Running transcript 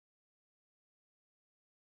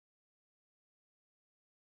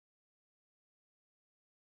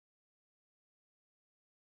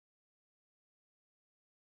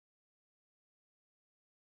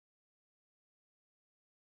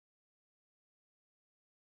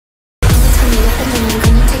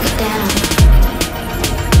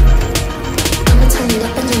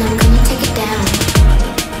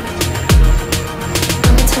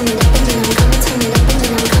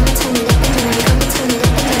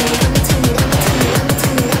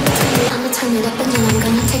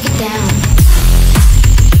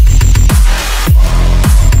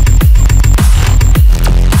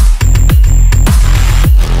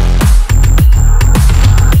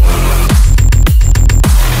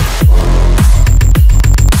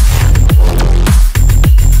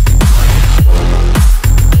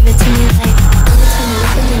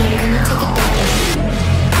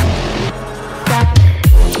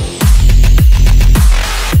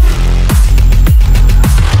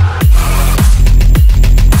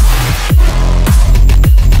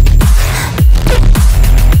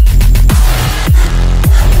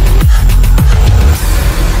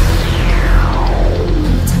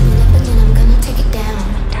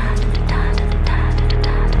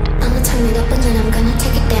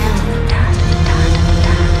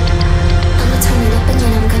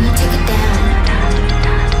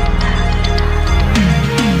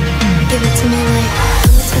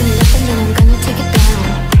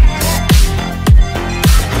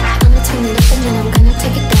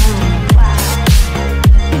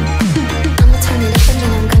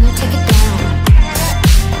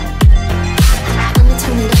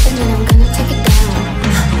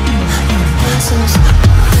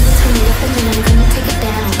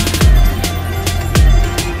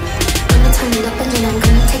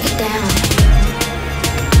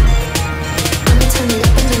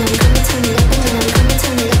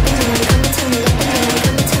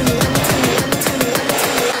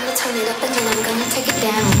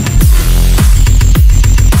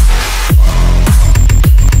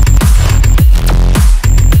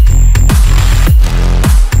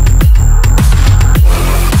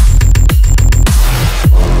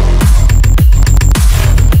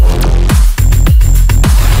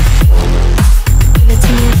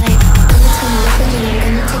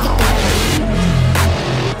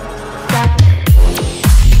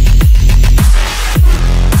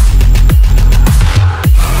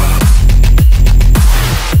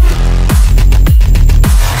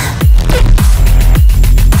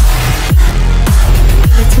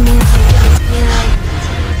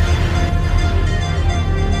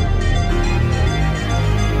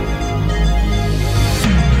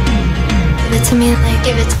to me like,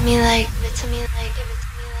 give it to me like, give it to me like, give it to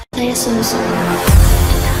me like. Play it slow, slow.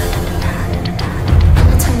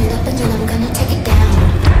 I'ma turn it up and then I'm gonna take it down.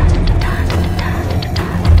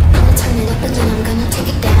 I'ma turn it up and then I'm gonna take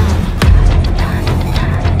it down.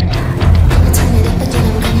 I'ma turn it up and then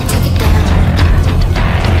I'm gonna take it down.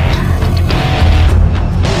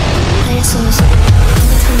 Play it slow, slow.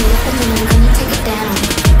 I'ma turn it up and then I'm gonna take it down.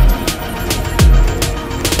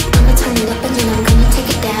 I'ma turn it up and then I'm gonna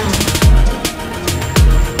take it down.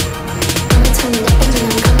 I'ma turn it up and then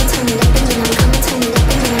I'm gonna turn it up and then I'm gonna turn it up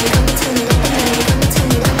and then I'm gonna turn it up and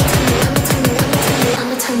then I'm gonna turn it up and then I'm gonna turn it up and then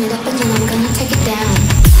I'ma turn it up and then I'm gonna take it down.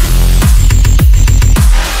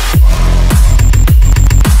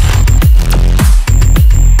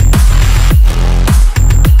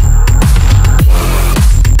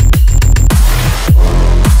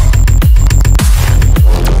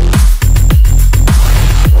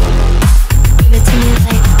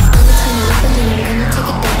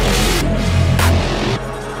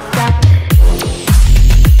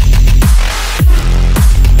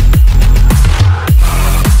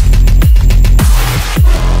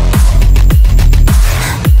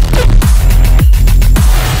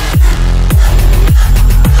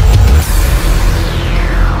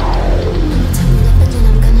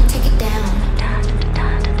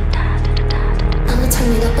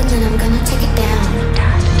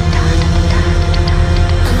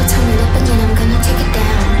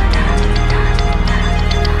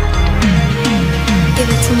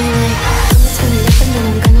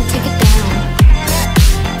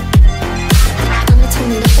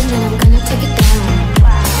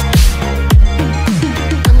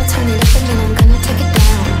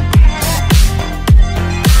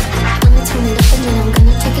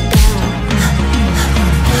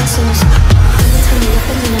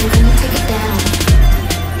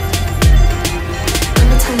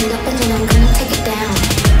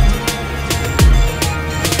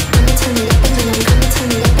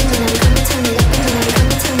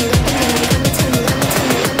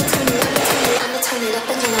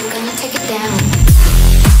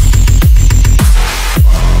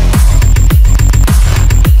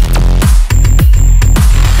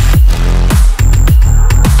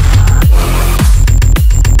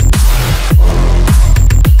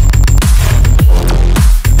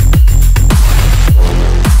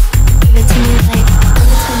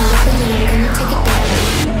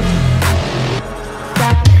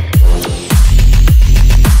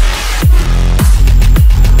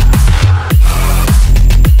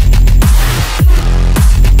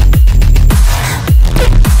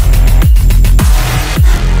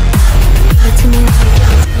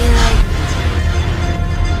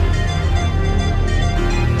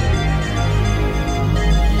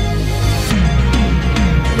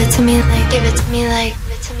 Give it to me like, give it to me like,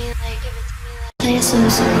 give it to me like. Play it slow,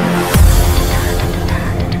 slow.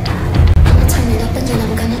 I'ma turn it up and then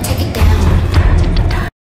I'm gonna take it down.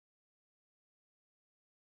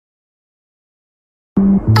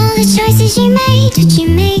 All the choices you made, would you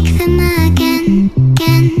make them again,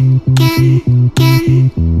 again, again,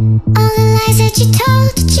 again? All the lies that you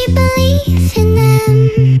told, did you believe in them?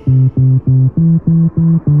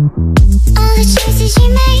 All the choices you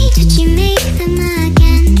made, would you make them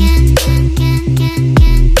again, again, again, again,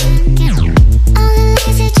 again, again, again? All the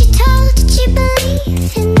lies that you told, did you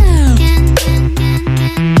believe in them? Again, again, again,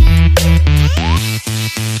 again,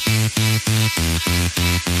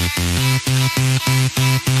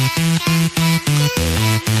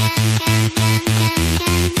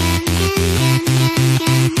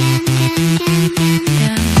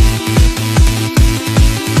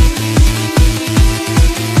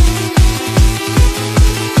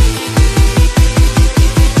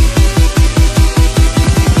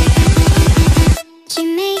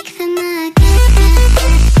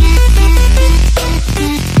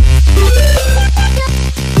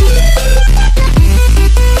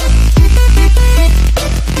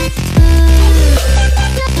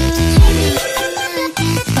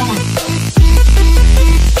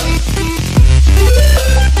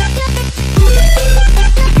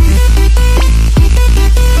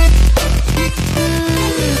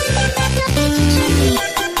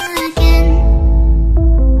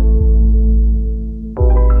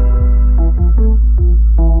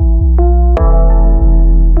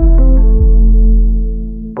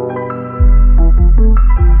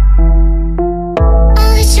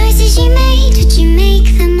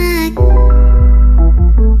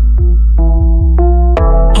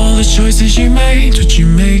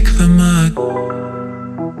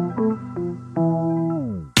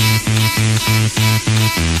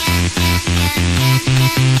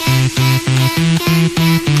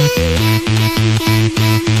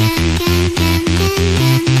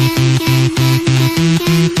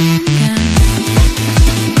 Can